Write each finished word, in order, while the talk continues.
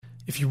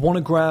If you want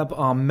to grab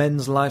our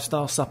men's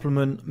lifestyle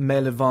supplement,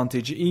 Male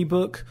Advantage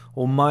ebook,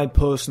 or my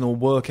personal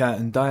workout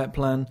and diet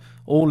plan,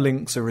 all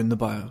links are in the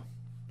bio.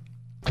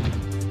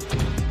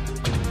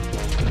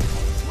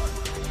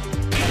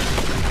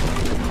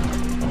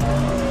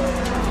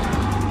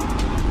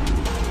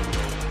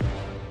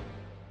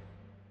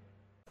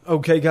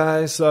 Okay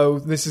guys, so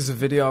this is a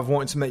video I've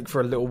wanted to make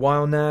for a little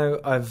while now.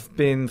 I've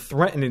been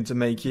threatening to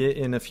make it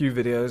in a few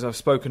videos. I've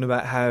spoken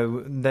about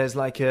how there's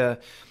like a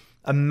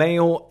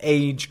male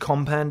age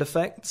compound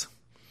effect.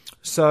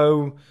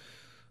 So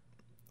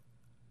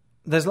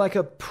there's like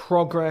a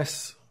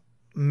progress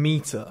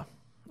meter.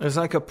 There's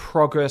like a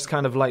progress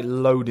kind of like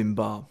loading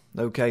bar,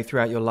 okay,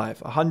 throughout your life.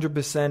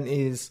 100%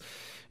 is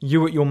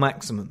you at your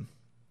maximum.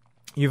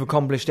 You've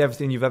accomplished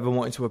everything you've ever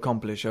wanted to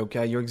accomplish,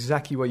 okay? You're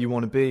exactly where you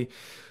want to be.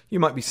 You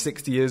might be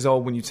 60 years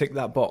old when you tick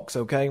that box,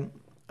 okay?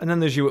 And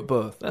then there's you at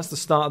birth. That's the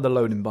start of the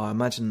loading bar.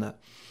 Imagine that.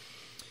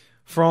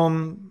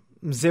 From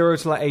 0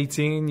 to like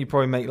 18, you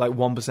probably make like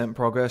 1%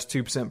 progress,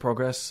 2%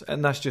 progress,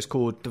 and that's just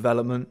called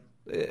development.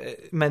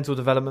 Mental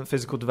development,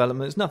 physical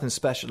development. It's nothing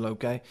special,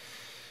 okay?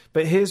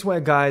 But here's where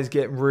guys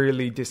get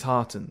really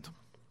disheartened.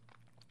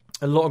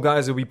 A lot of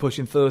guys will be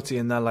pushing 30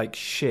 and they're like,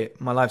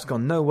 shit, my life's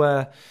gone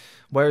nowhere.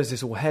 Where is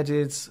this all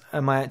headed?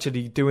 Am I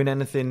actually doing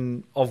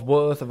anything of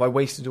worth? Have I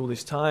wasted all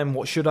this time?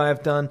 What should I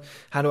have done?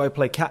 How do I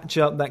play catch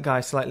up? That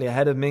guy's slightly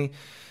ahead of me.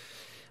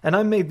 And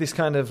I made this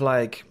kind of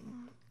like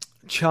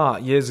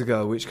chart years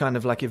ago, which kind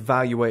of like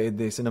evaluated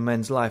this in a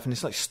man's life. And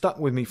it's like stuck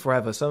with me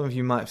forever. Some of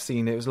you might have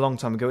seen it. It was a long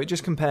time ago. It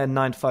just compared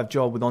 9-to-5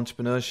 job with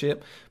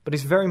entrepreneurship. But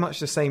it's very much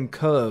the same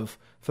curve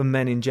for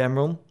men in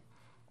general.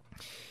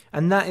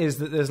 And that is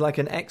that there's like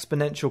an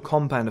exponential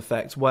compound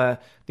effect where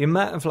the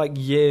amount of like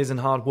years and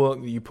hard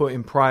work that you put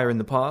in prior in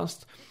the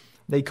past,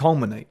 they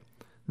culminate.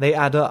 They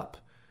add up.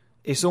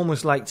 It's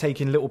almost like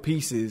taking little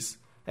pieces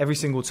every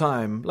single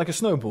time, like a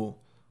snowball.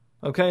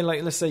 Okay,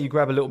 like let's say you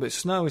grab a little bit of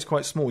snow, it's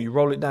quite small. You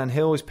roll it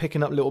downhill, it's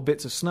picking up little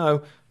bits of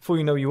snow. Before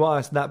you know you are,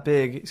 it's that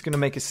big. It's going to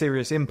make a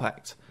serious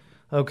impact.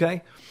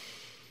 Okay?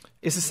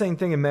 It's the same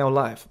thing in male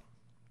life.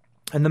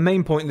 And the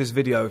main point of this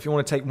video, if you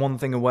want to take one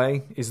thing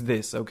away, is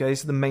this, okay?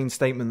 This is the main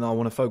statement that I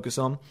want to focus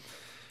on.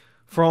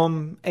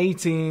 From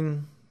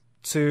 18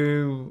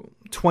 to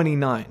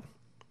 29,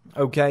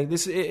 okay?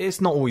 It's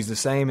not always the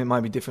same. It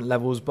might be different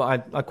levels,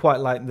 but I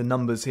quite like the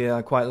numbers here.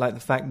 I quite like the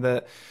fact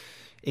that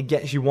it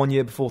gets you 1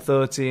 year before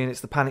 30, and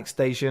it's the panic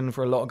station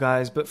for a lot of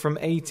guys. But from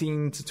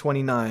 18 to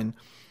 29,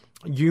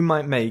 you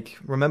might make,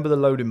 remember the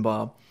loading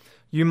bar,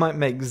 you might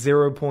make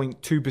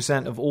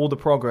 0.2% of all the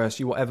progress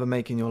you will ever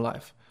make in your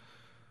life.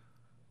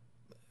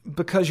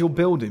 Because you're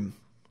building.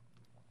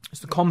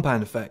 It's the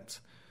compound effect.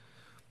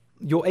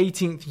 Your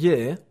 18th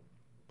year,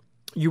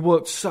 you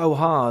worked so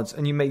hard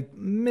and you made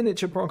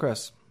miniature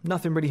progress.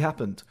 Nothing really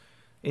happened.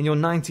 In your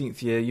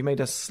 19th year, you made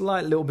a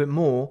slight little bit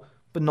more,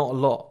 but not a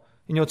lot.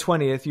 In your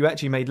 20th, you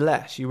actually made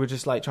less. You were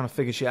just like trying to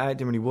figure shit out. It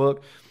didn't really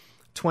work.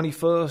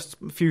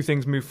 21st, a few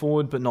things moved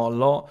forward, but not a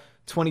lot.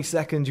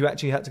 22nd, you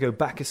actually had to go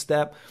back a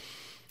step.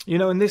 You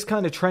know, and this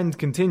kind of trend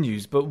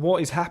continues. But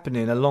what is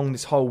happening along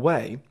this whole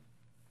way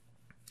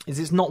is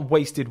it's not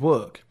wasted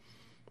work.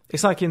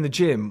 It's like in the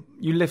gym.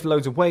 You lift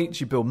loads of weights,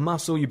 you build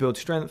muscle, you build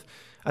strength,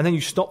 and then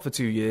you stop for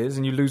 2 years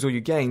and you lose all your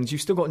gains.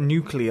 You've still got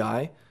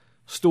nuclei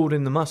stored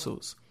in the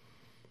muscles.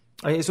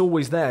 It's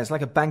always there. It's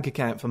like a bank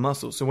account for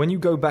muscles. So when you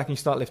go back and you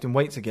start lifting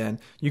weights again,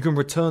 you can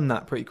return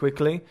that pretty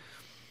quickly.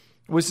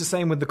 Well, it's the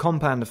same with the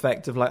compound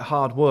effect of like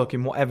hard work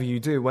in whatever you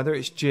do, whether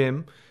it's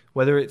gym,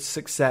 whether it's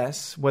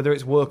success, whether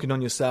it's working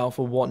on yourself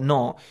or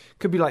whatnot.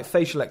 Could be like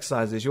facial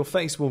exercises. Your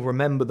face will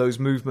remember those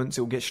movements.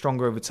 It will get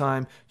stronger over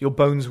time. Your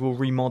bones will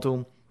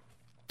remodel.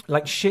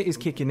 Like shit is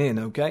kicking in,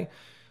 okay?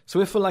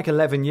 So if for like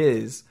 11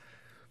 years,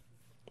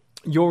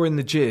 you're in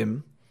the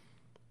gym,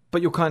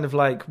 but you're kind of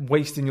like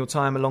wasting your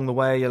time along the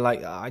way. You're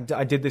like, I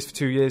did this for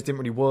 2 years, didn't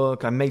really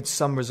work. I made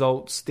some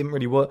results, didn't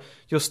really work.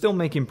 You're still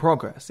making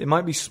progress. It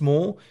might be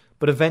small,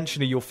 but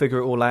eventually you'll figure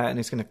it all out and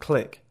it's going to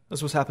click.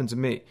 That's what's happened to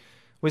me.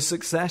 With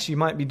success, you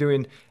might be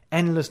doing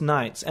endless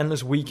nights,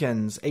 endless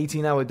weekends,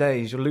 18-hour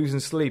days. You're losing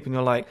sleep and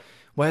you're like,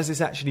 where's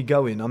this actually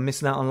going? I'm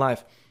missing out on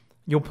life.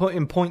 You're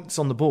putting points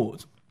on the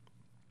board.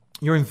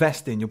 You're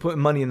investing. You're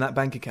putting money in that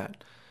bank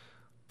account.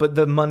 But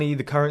the money,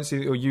 the currency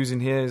that you're using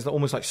here is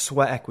almost like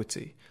sweat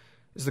equity.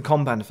 It's the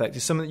compound effect.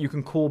 It's something that you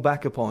can call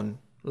back upon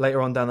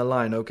later on down the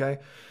line, okay?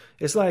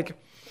 It's like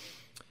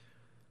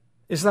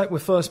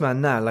with First Man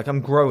now, like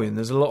I'm growing.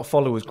 There's a lot of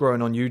followers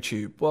growing on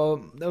YouTube.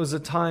 Well, there was a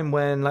time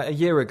when, like a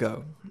year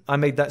ago, I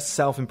made that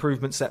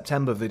self-improvement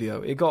September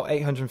video. It got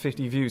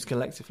 850 views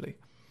collectively.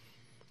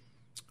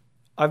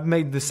 I've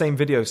made the same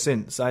video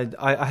since.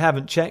 I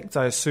haven't checked.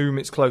 I assume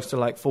it's close to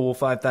like 4,000 or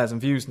 5,000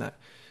 views now.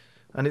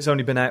 And it's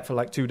only been out for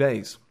like 2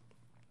 days,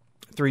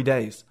 3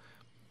 days.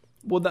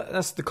 Well,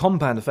 that's the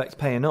compound effect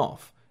paying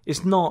off.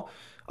 It's not,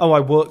 oh,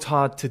 I worked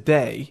hard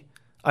today.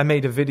 I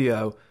made a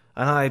video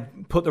and I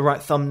put the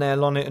right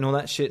thumbnail on it and all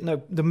that shit.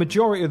 No, the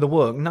majority of the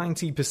work,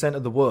 90%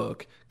 of the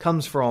work,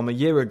 comes from a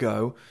year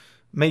ago,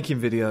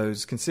 making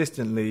videos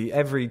consistently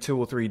every 2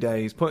 or 3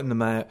 days, putting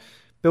them out,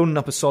 building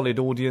up a solid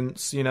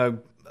audience,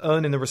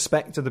 earning the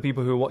respect of the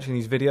people who are watching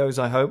these videos,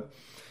 I hope,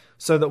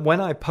 so that when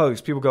I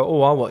post, people go,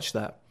 oh, I'll watch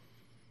that.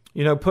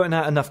 Putting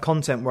out enough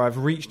content where I've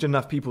reached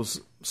enough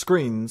people's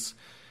screens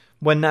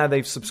when now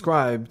they've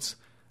subscribed,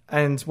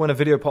 and when a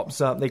video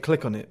pops up, they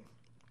click on it.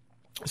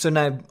 So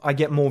now I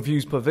get more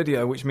views per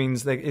video, which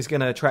means that it's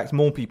going to attract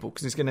more people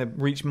because it's going to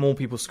reach more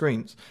people's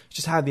screens. It's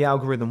just how the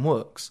algorithm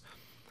works.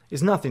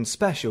 It's nothing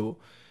special.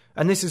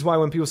 And this is why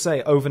when people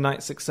say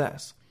overnight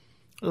success,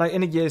 like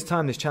in a year's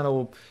time, this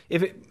channel,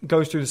 if it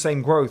goes through the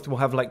same growth, will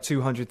have like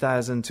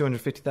 200,000,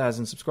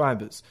 250,000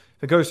 subscribers.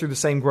 If it goes through the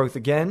same growth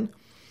again,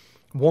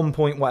 1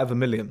 point whatever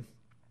million.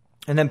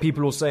 And then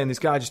people will say, and this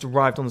guy just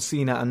arrived on the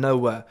scene out of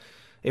nowhere.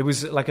 It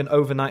was like an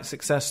overnight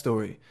success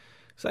story.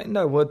 It's like,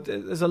 no, well,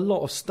 there's a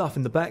lot of stuff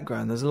in the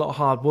background. There's a lot of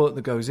hard work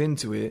that goes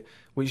into it,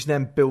 which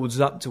then builds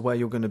up to where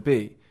you're going to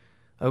be.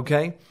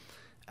 Okay?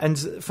 And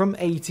from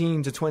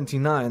 18 to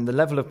 29, the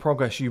level of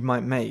progress you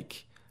might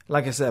make,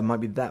 like I said, might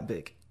be that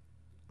big.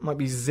 It might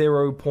be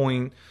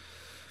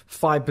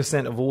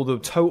 0.5% of all the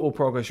total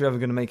progress you're ever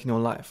going to make in your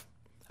life.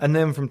 And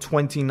then from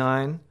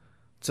 29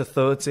 to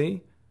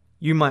 30,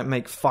 you might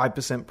make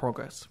 5%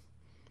 progress.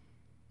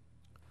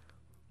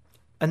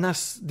 And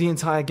that's the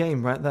entire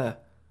game right there.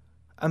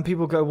 And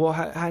people go, well,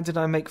 how did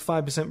I make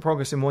 5%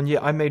 progress in 1 year?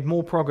 I made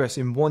more progress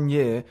in 1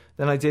 year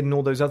than I did in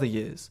all those other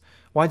years.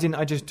 Why didn't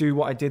I just do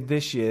what I did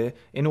this year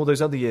in all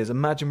those other years?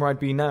 Imagine where I'd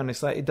be now. And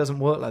it's like, it doesn't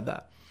work like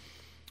that.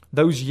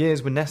 Those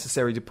years were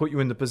necessary to put you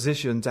in the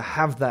position to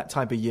have that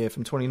type of year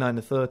from 29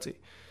 to 30.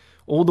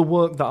 All the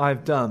work that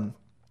I've done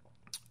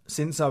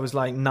since I was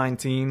like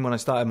 19 when I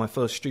started my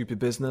first stupid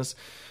business,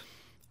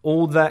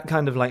 all that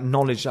kind of like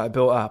knowledge that I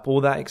built up,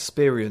 all that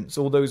experience,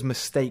 all those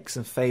mistakes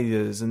and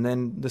failures, and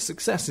then the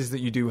successes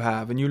that you do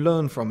have and you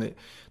learn from it,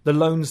 the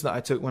loans that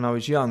I took when I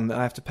was young that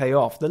I have to pay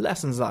off, the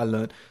lessons that I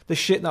learned, the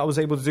shit that I was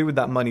able to do with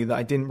that money that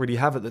I didn't really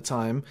have at the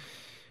time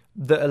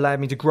that allowed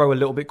me to grow a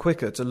little bit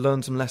quicker, to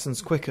learn some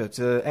lessons quicker,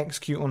 to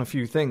execute on a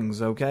few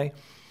things, okay?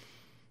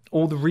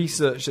 All the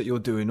research that you're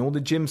doing, all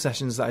the gym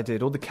sessions that I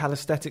did, all the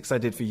calisthenics I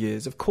did for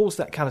years. Of course,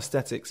 that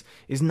calisthenics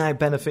is now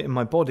benefiting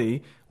my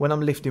body when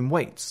I'm lifting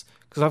weights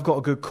because I've got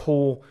a good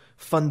core,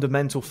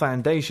 fundamental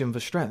foundation for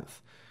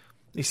strength.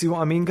 You see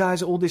what I mean,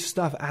 guys? All this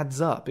stuff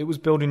adds up. It was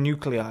building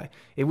nuclei.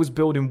 It was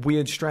building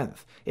weird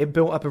strength. It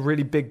built up a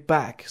really big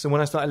back. So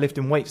when I started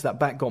lifting weights, that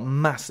back got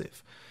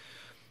massive.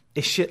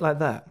 It's shit like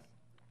that.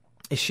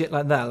 It's shit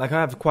like that. Like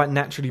I have quite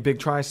naturally big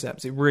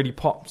triceps. It really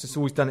pops. It's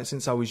always done it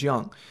since I was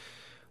young.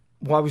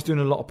 Well, I was doing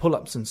a lot of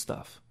pull-ups and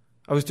stuff.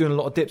 I was doing a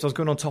lot of dips. I was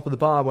going on top of the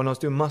bar when I was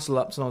doing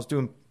muscle-ups and I was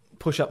doing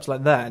push-ups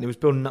like that, and it was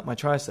building up my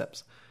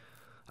triceps.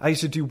 I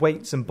used to do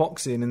weights and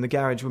boxing in the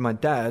garage with my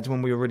dad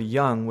when we were really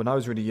young, when I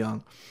was really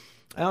young.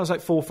 And I was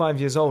like 4 or 5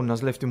 years old and I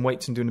was lifting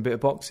weights and doing a bit of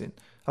boxing.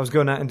 I was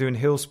going out and doing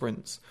hill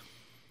sprints.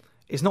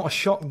 It's not a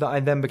shock that I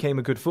then became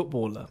a good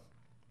footballer.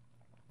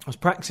 I was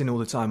practicing all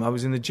the time. I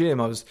was in the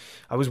gym. I was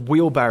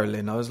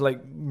wheelbarrowing. I was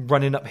like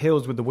running up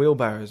hills with the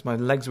wheelbarrows. My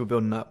legs were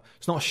building up.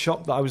 It's not a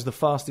shock that I was the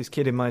fastest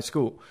kid in my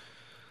school.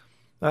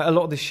 A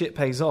lot of this shit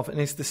pays off,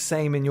 and it's the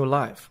same in your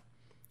life.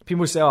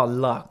 People say, oh,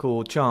 luck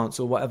or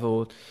chance or whatever,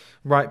 or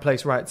right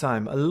place, right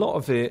time. A lot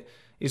of it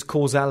is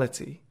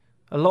causality.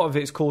 A lot of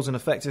it is cause and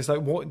effect. It's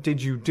like, what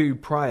did you do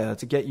prior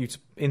to get you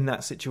in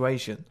that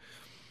situation?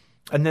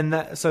 And then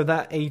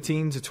that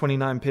 18 to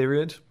 29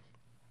 period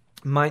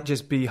might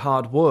just be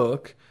hard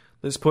work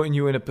that's putting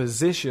you in a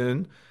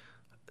position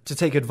to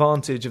take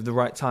advantage of the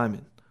right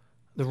timing,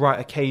 the right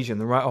occasion,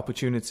 the right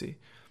opportunity.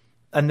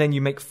 And then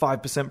you make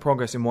 5%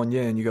 progress in 1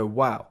 year and you go,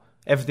 wow,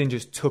 everything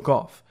just took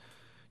off.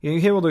 You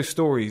hear all those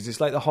stories.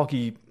 It's like the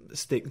hockey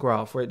stick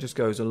graph where it just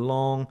goes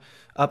along,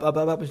 up,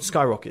 and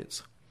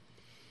skyrockets.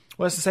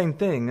 Well, it's the same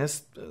thing. That's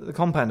the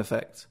compound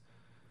effect.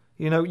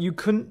 You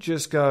couldn't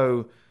just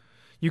do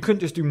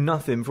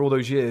nothing for all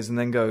those years and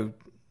then go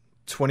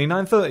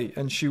 29, 30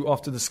 and shoot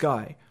off to the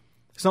sky.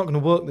 It's not going to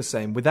work the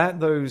same. Without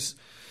those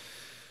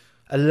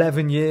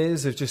 11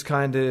 years of just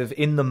kind of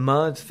in the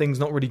mud, things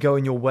not really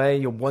going your way,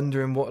 you're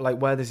wondering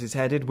where this is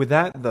headed.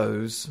 Without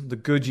those, the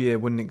good year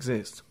wouldn't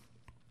exist.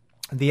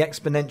 The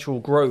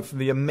exponential growth,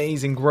 the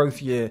amazing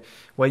growth year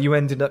where you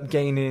ended up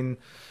gaining,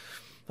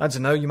 I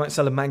don't know, you might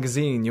sell a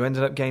magazine, you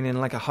ended up gaining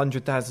like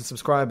 100,000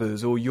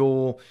 subscribers, or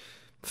your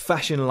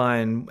fashion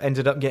line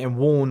ended up getting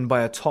worn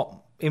by a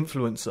top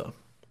influencer.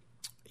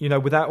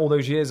 Without all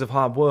those years of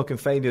hard work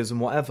and failures and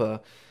whatever,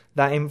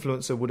 that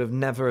influencer would have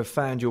never have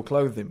found your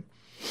clothing.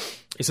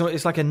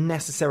 It's like a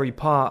necessary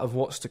part of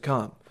what's to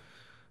come.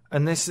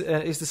 And this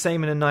is the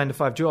same in a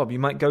 9-to-5 job. You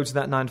might go to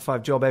that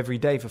 9-to-5 job every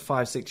day for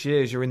 5-6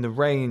 years. You're in the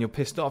rain, you're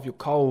pissed off, you're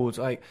cold,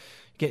 like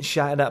you get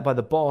shouted at by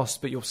the boss,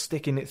 but you're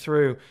sticking it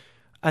through.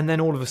 And then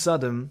all of a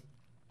sudden,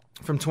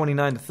 from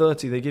 29 to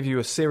 30, they give you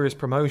a serious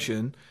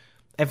promotion.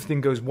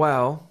 Everything goes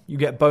well. You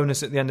get a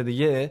bonus at the end of the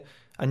year.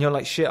 And you're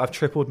like, shit, I've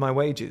tripled my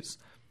wages.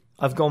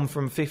 I've gone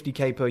from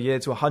 50k per year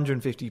to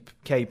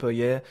 150k per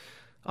year.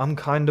 I'm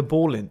kind of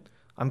balling.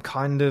 I'm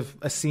kind of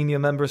a senior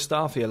member of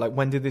staff here. Like,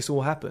 when did this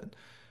all happen?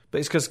 But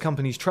it's because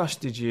companies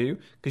trusted you,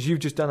 because you've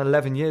just done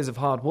 11 years of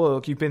hard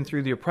work, you've been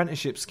through the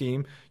apprenticeship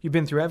scheme, you've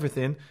been through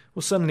everything.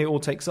 Well, suddenly it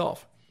all takes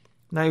off.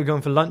 Now you're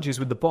going for lunches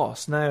with the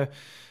boss. Now,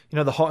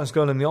 the hottest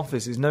girl in the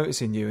office is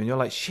noticing you, and you're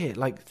like, shit,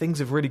 like, things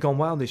have really gone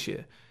well this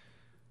year.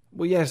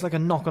 Well, yeah, it's like a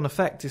knock-on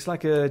effect. It's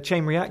like a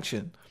chain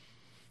reaction.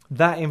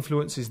 That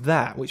influences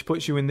that, which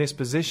puts you in this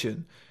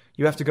position.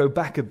 You have to go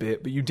back a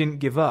bit, but you didn't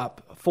give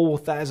up.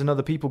 4,000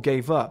 other people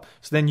gave up.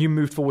 So then you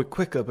moved forward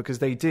quicker because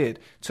they did.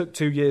 Took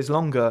 2 years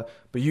longer,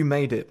 but you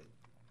made it.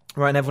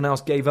 Right, and everyone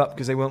else gave up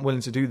because they weren't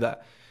willing to do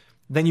that.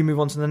 Then you move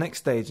on to the next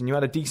stage, and you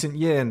had a decent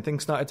year, and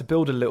things started to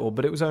build a little,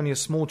 but it was only a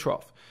small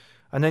trough.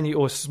 And then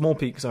or a small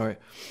peak, sorry.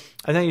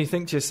 And then you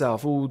think to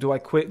yourself, oh, do I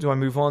quit? Do I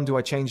move on? Do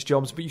I change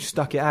jobs? But you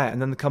stuck it out,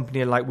 and then the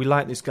company are like, we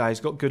like this guy. He's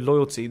got good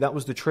loyalty. That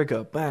was the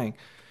trigger. Bang.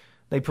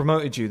 They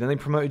promoted you. Then they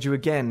promoted you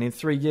again. In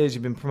 3 years,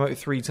 you've been promoted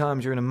 3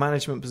 times. You're in a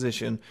management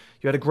position.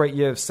 You had a great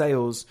year of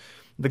sales.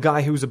 The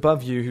guy who's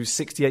above you, who's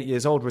 68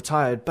 years old,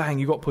 retired. Bang,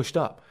 you got pushed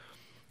up.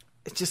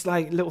 It's just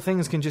like little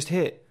things can just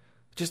hit.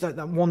 Just like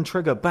that one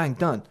trigger. Bang,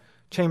 done.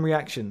 Chain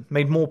reaction.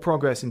 Made more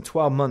progress in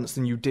 12 months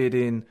than you did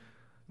in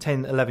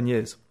 10, 11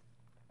 years.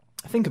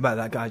 Think about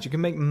that, guys. You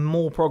can make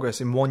more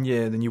progress in 1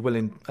 year than you will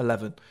in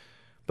 11.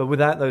 But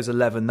without those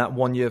 11, that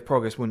 1 year of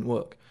progress wouldn't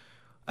work.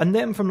 And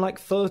then from like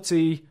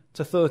 30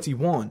 to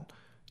 31,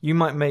 you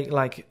might make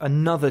like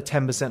another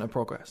 10% of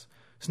progress.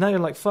 So now you're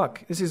like,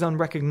 fuck, this is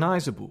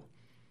unrecognizable.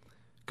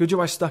 Good job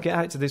I stuck it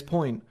out to this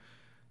point.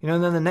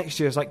 And then the next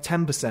year is like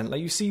 10%.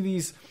 Like you see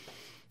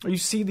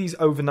these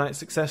overnight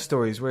success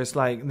stories where it's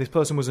like this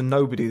person was a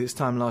nobody this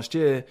time last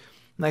year.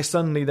 Now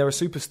suddenly they're a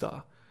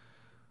superstar.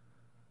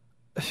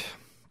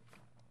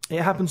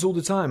 It happens all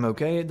the time,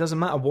 okay? It doesn't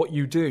matter what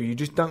you do. You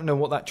just don't know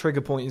what that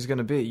trigger point is going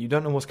to be. You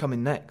don't know what's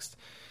coming next.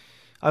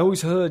 I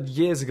always heard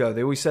years ago,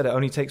 they always said it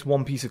only takes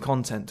one piece of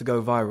content to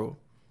go viral.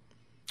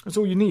 That's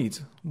all you need.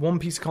 One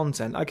piece of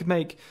content. I could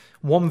make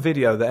one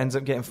video that ends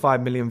up getting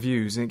 5 million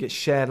views and it gets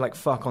shared like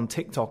fuck on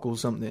TikTok or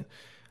something.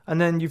 And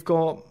then you've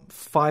got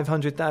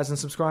 500,000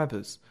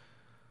 subscribers.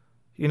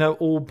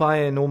 All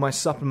buying all my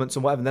supplements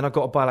and whatever. Then I've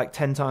got to buy like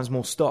 10 times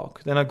more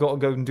stock. Then I've got to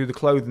go and do the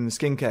clothing, the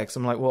skincare. Because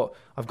I'm like, what?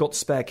 I've got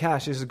spare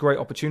cash. This is a great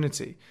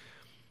opportunity.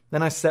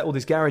 Then I set all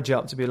this garage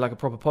up to be like a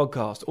proper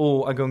podcast.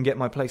 Or I go and get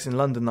my place in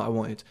London that I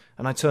wanted.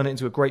 And I turn it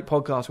into a great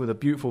podcast with a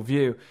beautiful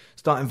view.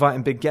 Start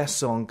inviting big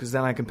guests on. Because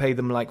then I can pay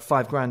them like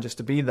 $5,000 just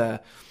to be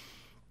there.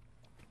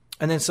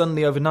 And then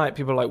suddenly overnight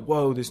people are like,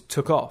 whoa, this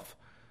took off.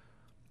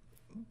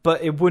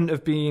 But it wouldn't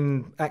have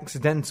been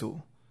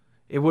accidental.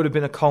 It would have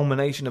been a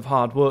culmination of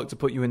hard work to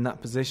put you in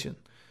that position.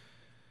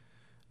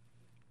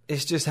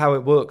 It's just how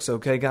it works,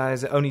 okay,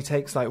 guys? It only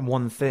takes like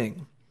one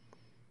thing.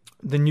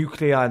 The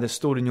nuclei that's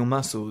stored in your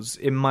muscles,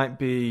 it might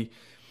be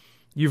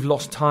you've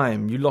lost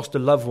time, you lost a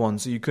loved one,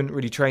 so you couldn't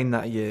really train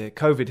that year.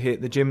 COVID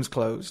hit, the gym's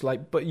closed.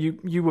 But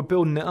you were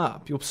building it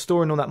up. You're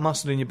storing all that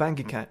muscle in your bank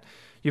account.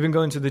 You've been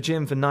going to the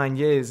gym for 9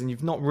 years and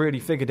you've not really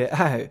figured it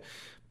out.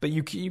 But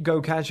you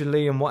go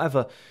casually and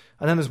whatever.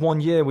 And then there's 1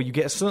 year where you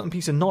get a certain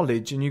piece of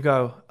knowledge and you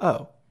go,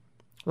 oh,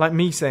 like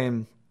me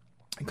saying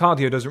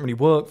cardio doesn't really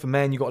work for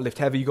men. You've got to lift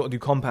heavy. You've got to do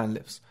compound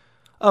lifts.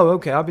 Oh,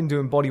 okay. I've been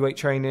doing bodyweight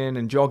training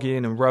and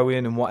jogging and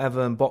rowing and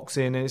whatever and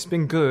boxing and it's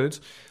been good,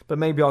 but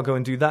maybe I'll go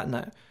and do that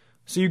now.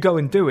 So you go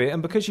and do it.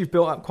 And because you've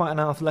built up quite an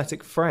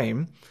athletic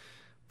frame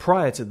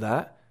prior to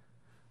that,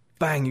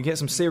 bang, you get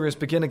some serious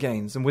beginner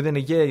gains. And within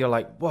a year, you're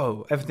like,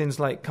 whoa, everything's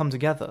like come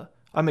together.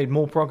 I made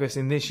more progress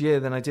in this year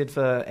than I did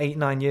for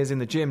 8-9 years in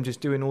the gym just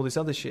doing all this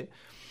other shit.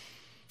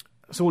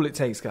 That's all it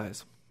takes,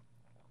 guys.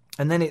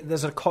 And then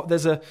there's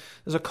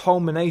a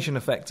culmination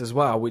effect as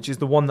well, which is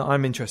the one that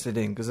I'm interested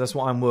in because that's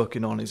what I'm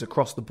working on is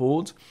across the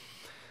board.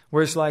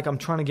 Where it's like I'm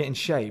trying to get in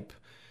shape.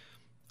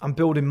 I'm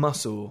building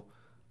muscle.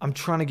 I'm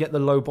trying to get the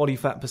low body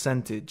fat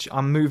percentage.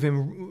 I'm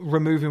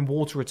removing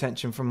water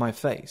retention from my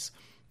face.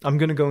 I'm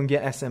going to go and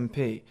get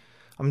SMP.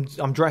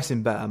 I'm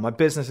dressing better. My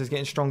business is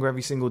getting stronger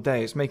every single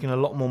day. It's making a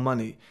lot more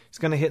money. It's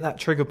going to hit that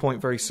trigger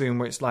point very soon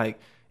where it's like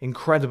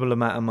incredible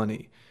amount of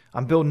money.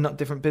 I'm building up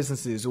different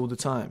businesses all the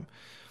time.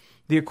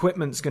 The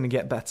equipment's going to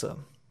get better.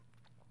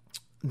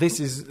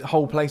 The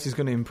whole place is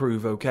going to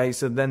improve, okay?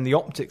 So then the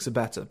optics are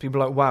better.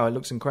 People are like, wow, it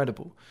looks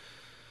incredible.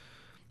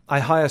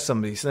 I hire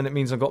somebody, so then it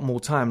means I've got more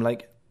time.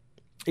 Like,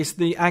 it's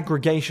the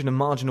aggregation of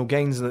marginal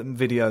gains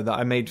video that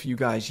I made for you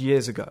guys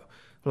years ago.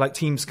 Like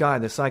Team Sky,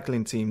 the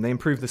cycling team, they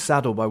improved the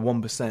saddle by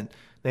 1%.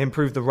 They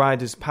improved the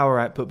rider's power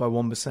output by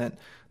 1%.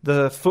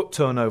 The foot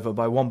turnover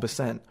by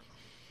 1%.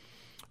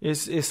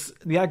 It's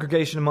the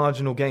aggregation of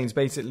marginal gains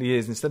basically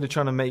is, instead of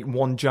trying to make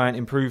one giant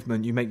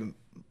improvement, you make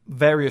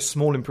various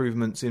small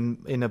improvements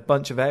in a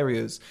bunch of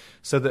areas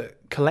so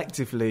that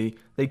collectively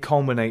they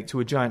culminate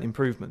to a giant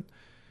improvement.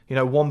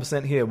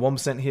 1% here,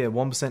 1% here,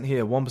 1%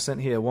 here,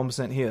 1% here,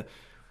 1% here.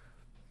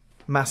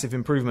 Massive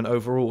improvement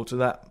overall to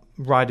that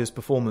rider's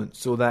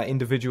performance or that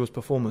individual's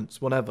performance,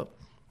 whatever.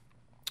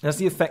 That's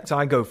the effect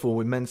I go for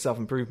with men's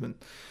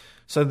self-improvement.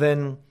 So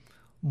then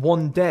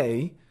one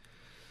day,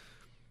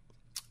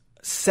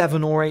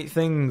 7 or 8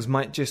 things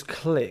might just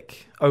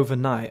click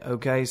overnight,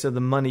 okay? So the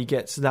money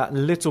gets that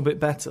little bit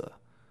better.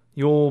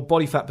 Your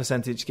body fat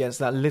percentage gets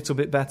that little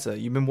bit better.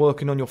 You've been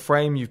working on your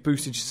frame, you've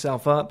boosted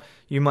yourself up.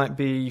 You might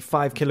be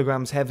 5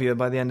 kilograms heavier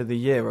by the end of the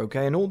year,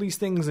 okay? And all these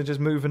things are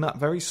just moving up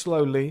very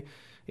slowly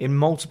in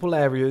multiple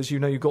areas. You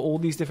know, you've got all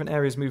these different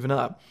areas moving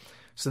up.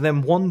 So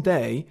then one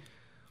day,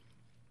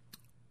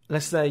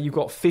 let's say you've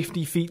got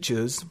 50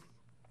 features,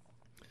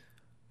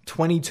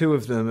 22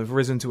 of them have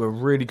risen to a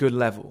really good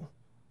level,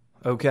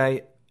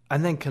 okay?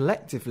 And then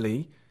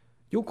collectively,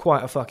 you're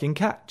quite a fucking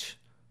catch.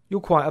 You're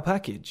quite a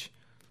package.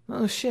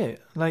 Oh shit,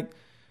 like,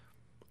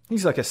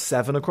 he's like a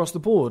 7 across the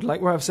board,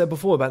 like where I've said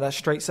before about that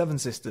straight 7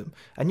 system.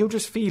 And you'll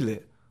just feel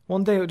it.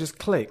 One day it'll just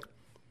click.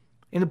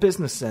 In a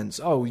business sense,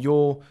 oh,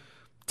 your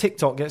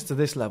TikTok gets to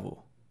this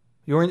level.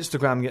 Your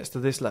Instagram gets to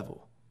this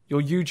level.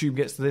 Your YouTube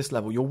gets to this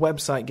level. Your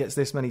website gets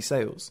this many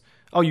sales.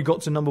 Oh, you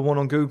got to number 1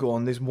 on Google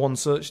on this one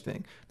search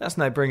thing. That's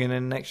now bringing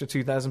in an extra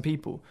 2,000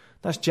 people.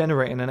 That's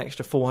generating an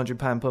extra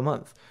 £400 per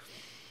month.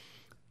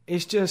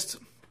 It's just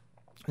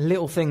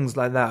little things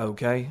like that,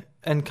 okay?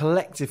 And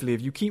collectively,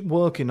 if you keep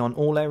working on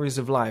all areas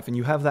of life and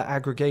you have that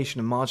aggregation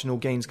and marginal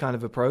gains kind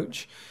of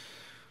approach,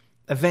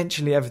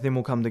 eventually everything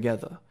will come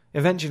together.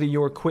 Eventually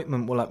your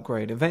equipment will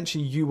upgrade.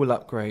 Eventually you will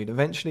upgrade.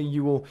 Eventually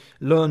you will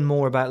learn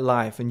more about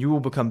life and you will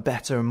become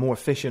better and more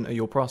efficient at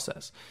your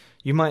process.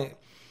 You might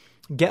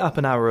get up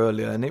an hour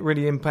earlier and it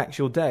really impacts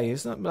your day.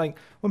 It's not like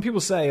when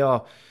people say,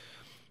 oh,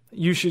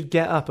 you should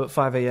get up at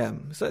 5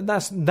 a.m. So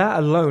that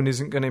alone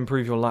isn't going to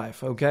improve your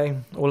life, okay?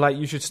 Or like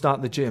you should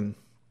start the gym.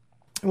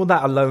 Well,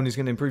 that alone is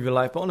going to improve your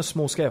life, but on a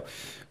small scale.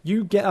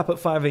 You get up at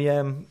 5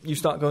 a.m., you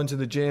start going to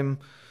the gym,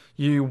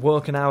 you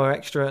work an hour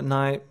extra at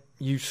night,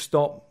 you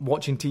stop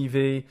watching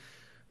TV,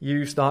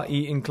 you start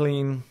eating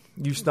clean,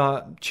 you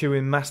start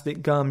chewing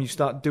mastic gum, you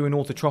start doing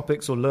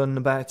orthotropics or learning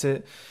about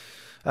it.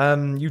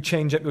 You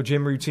change up your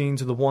gym routine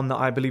to the one that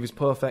I believe is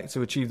perfect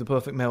to achieve the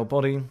perfect male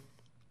body.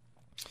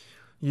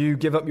 You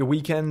give up your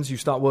weekends, you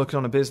start working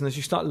on a business,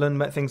 you start learning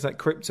about things like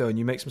crypto and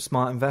you make some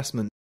smart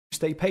investment. You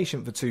stay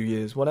patient for 2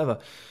 years, whatever.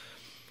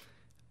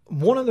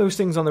 One of those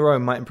things on their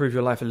own might improve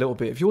your life a little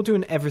bit. If you're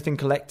doing everything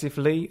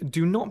collectively,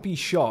 do not be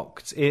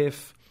shocked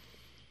if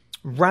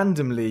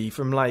randomly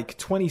from like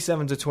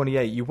 27 to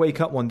 28, you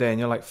wake up one day and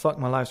you're like, fuck,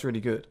 my life's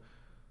really good.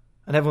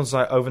 And everyone's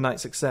like,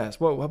 overnight success.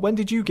 Well, when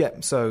did you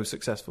get so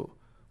successful?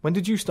 When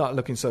did you start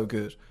looking so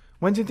good?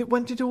 When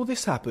did all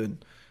this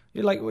happen?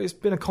 You're like, well, it's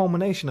been a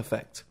culmination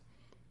effect.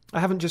 I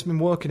haven't just been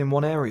working in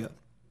one area.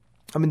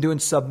 I've been doing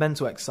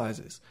sub-mental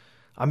exercises.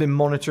 I've been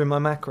monitoring my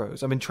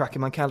macros. I've been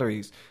tracking my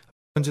calories.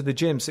 I've been to the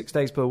gym 6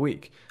 days per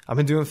week. I've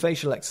been doing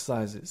facial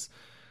exercises.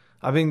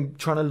 I've been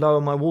trying to lower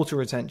my water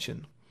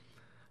retention.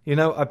 You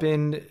know, I've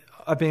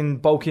been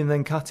bulking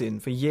then cutting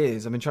for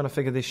years. I've been trying to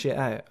figure this shit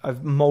out.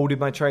 I've molded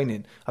my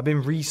training. I've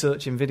been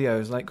researching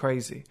videos like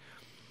crazy.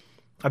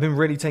 I've been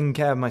really taking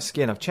care of my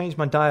skin. I've changed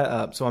my diet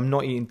up so I'm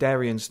not eating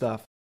dairy and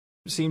stuff.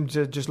 It seemed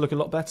to just look a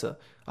lot better.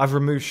 I've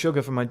removed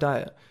sugar from my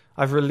diet.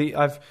 I've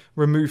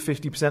removed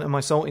 50% of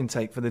my salt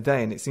intake for the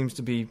day, and it seems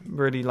to be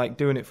really like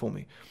doing it for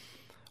me.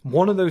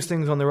 One of those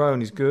things on their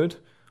own is good.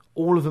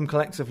 All of them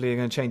collectively are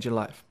going to change your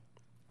life.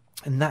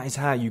 And that is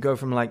how you go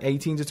from like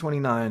 18 to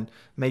 29,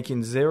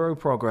 making zero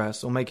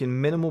progress or making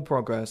minimal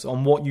progress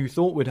on what you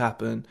thought would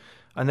happen.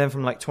 And then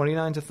from like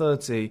 29 to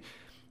 30,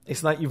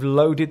 it's like you've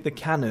loaded the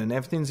cannon,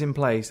 everything's in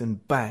place,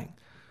 and bang.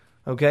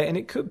 Okay, and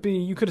it could be,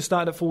 you could have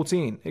started at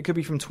 14. It could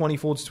be from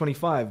 24 to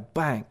 25,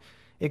 bang.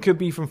 It could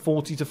be from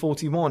 40 to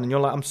 41, and you're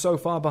like, I'm so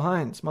far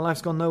behind. My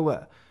life's gone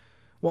nowhere.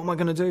 What am I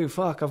going to do?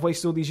 Fuck, I've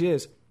wasted all these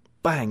years.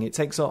 Bang, it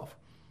takes off.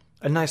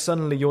 And now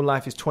suddenly your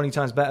life is 20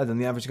 times better than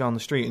the average guy on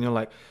the street, and you're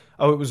like,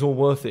 oh, it was all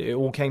worth it. It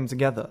all came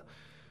together.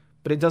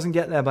 But it doesn't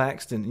get there by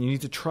accident. You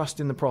need to trust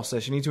in the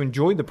process. You need to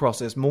enjoy the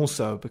process more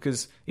so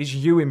because it's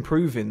you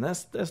improving.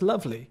 That's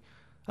lovely.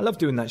 I love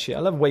doing that shit.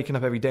 I love waking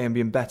up every day and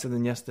being better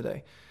than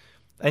yesterday.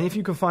 And if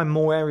you can find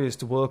more areas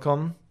to work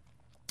on,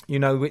 you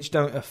know, which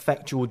don't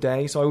affect your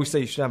day. So I always say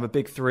you should have a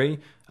big 3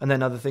 and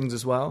then other things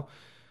as well.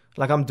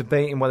 Like I'm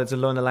debating whether to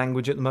learn a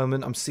language at the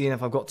moment. I'm seeing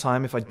if I've got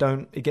time. If I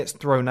don't, it gets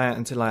thrown out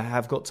until I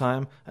have got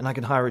time and I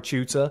can hire a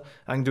tutor.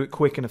 I can do it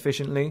quick and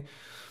efficiently.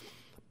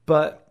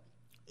 But,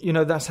 you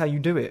know, that's how you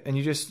do it. And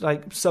you just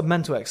like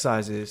sub-mental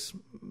exercises,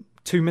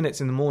 2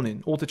 minutes in the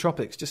morning,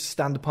 orthotropics, just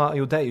standard part of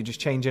your day. You're just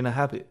changing a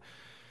habit.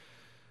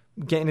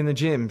 Getting in the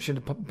gym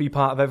should be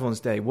part of everyone's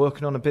day.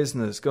 Working on a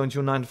business, going to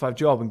your 9-to-5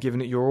 job and giving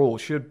it your all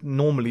should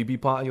normally be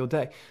part of your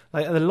day.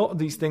 Like a lot of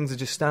these things are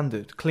just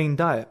standard. Clean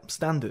diet,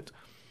 standard.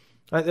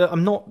 Like,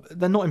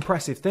 they're not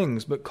impressive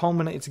things, but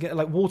culminated together,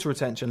 like water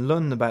retention,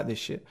 learning about this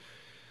shit.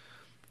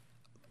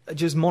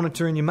 Just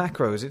monitoring your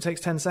macros. It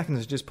takes 10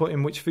 seconds to just put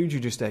in which food you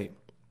just ate.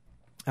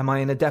 Am I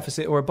in a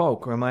deficit or a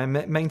bulk? Or am I in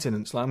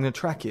maintenance? Like I'm going to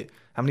track it.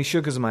 How many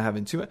sugars am I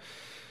having?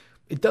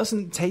 It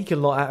doesn't take a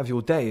lot out of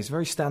your day. It's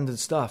very standard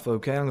stuff,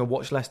 okay? I'm going to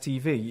watch less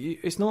TV.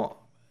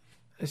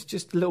 It's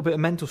just a little bit of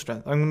mental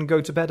strength. I'm going to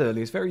go to bed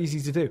early. It's very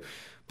easy to do.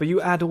 But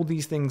you add all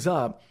these things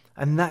up,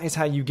 and that is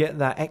how you get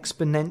that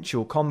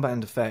exponential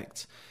compound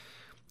effect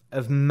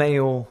of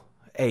male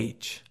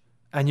age.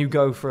 And you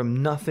go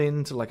from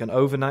nothing to like an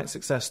overnight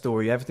success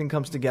story. Everything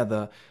comes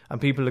together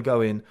and people are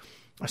going,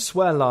 I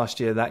swear last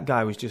year that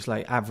guy was just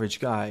like average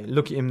guy.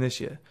 Look at him this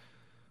year.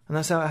 And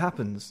that's how it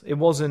happens. It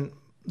wasn't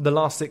the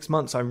last 6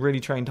 months I really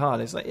trained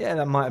hard. It's like, yeah,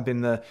 that might have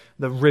been the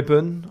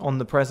ribbon on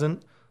the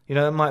present. You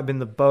know, that might have been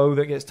the bow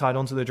that gets tied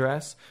onto the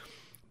dress.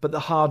 But the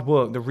hard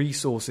work, the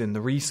resourcing,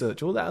 the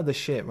research, all that other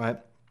shit, right?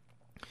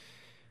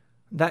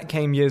 That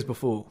came years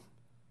before.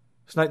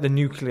 It's like the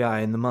nuclei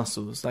in the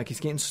muscles. Like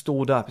it's getting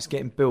stored up. It's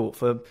getting built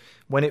for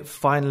when it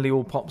finally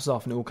all pops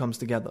off and it all comes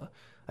together.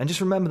 And just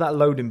remember that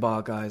loading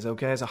bar, guys,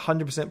 okay? It's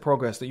 100%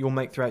 progress that you'll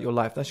make throughout your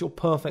life. That's your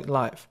perfect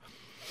life.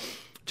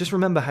 Just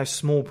remember how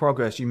small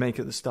progress you make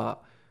at the start.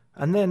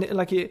 And then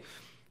the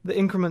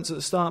increments at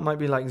the start might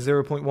be like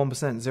 0.1%,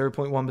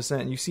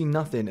 0.1%. And you see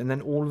nothing. And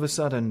then all of a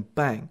sudden,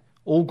 bang,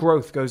 all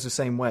growth goes the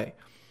same way.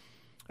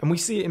 And we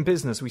see it in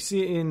business. We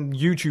see it in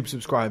YouTube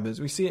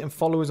subscribers. We see it in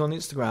followers on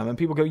Instagram. And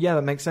people go, yeah,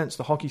 that makes sense,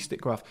 the hockey stick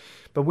graph.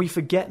 But we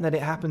forget that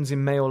it happens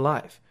in male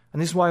life.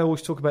 And this is why I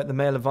always talk about the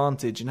male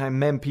advantage and how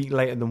men peak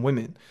later than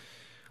women.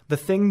 The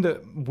thing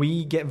that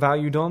we get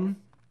valued on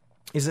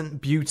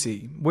isn't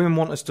beauty. Women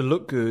want us to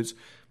look good,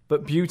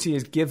 but beauty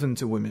is given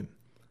to women.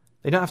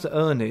 They don't have to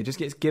earn it. It just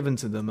gets given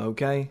to them,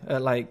 okay?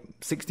 At like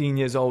 16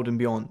 years old and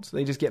beyond.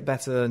 They just get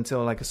better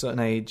until like a certain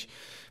age.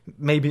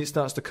 Maybe it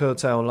starts to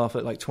curtail off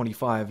at like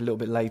 25, a little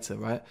bit later,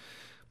 right?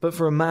 But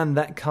for a man,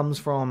 that comes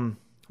from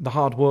the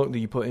hard work that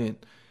you put in.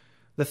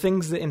 The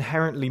things that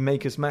inherently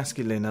make us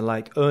masculine are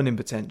like earning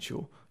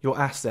potential, your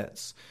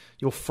assets,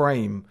 your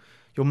frame,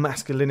 your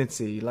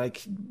masculinity,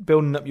 like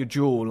building up your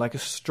jaw, like a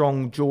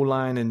strong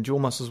jawline and jaw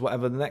muscles,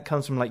 whatever. And that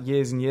comes from like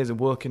years and years of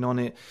working on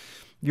it.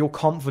 Your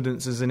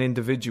confidence as an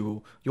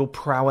individual, your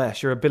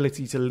prowess, your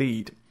ability to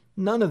lead.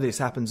 None of this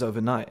happens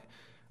overnight.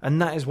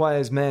 And that is why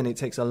as men, it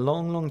takes a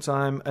long, long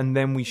time and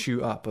then we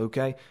shoot up,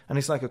 okay? And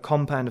it's like a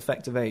compound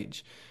effect of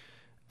age.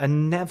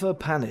 And never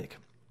panic.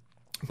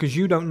 Because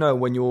you don't know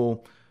when you're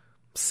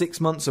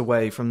 6 months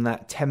away from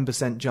that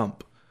 10%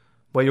 jump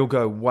where you'll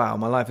go, wow,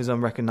 my life is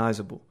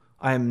unrecognizable.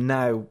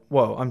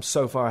 I'm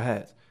so far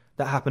ahead.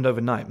 That happened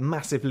overnight.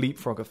 Massive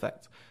leapfrog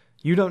effect.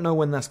 You don't know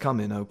when that's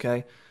coming,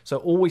 okay? So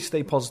always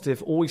stay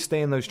positive, always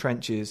stay in those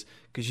trenches,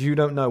 because you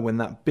don't know when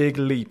that big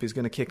leap is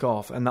going to kick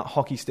off and that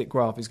hockey stick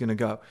graph is going to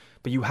go.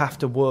 But you have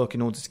to work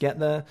in order to get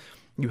there.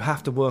 You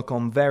have to work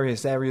on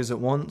various areas at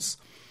once.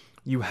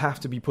 You have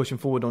to be pushing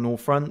forward on all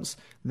fronts.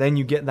 Then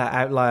you get that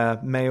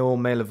outlier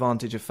male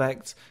advantage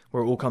effect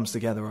where it all comes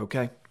together,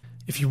 okay?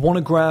 If you want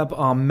to grab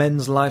our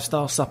men's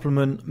lifestyle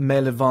supplement,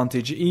 Male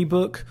Advantage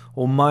ebook,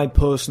 or my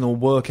personal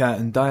workout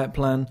and diet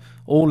plan,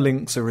 all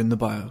links are in the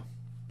bio.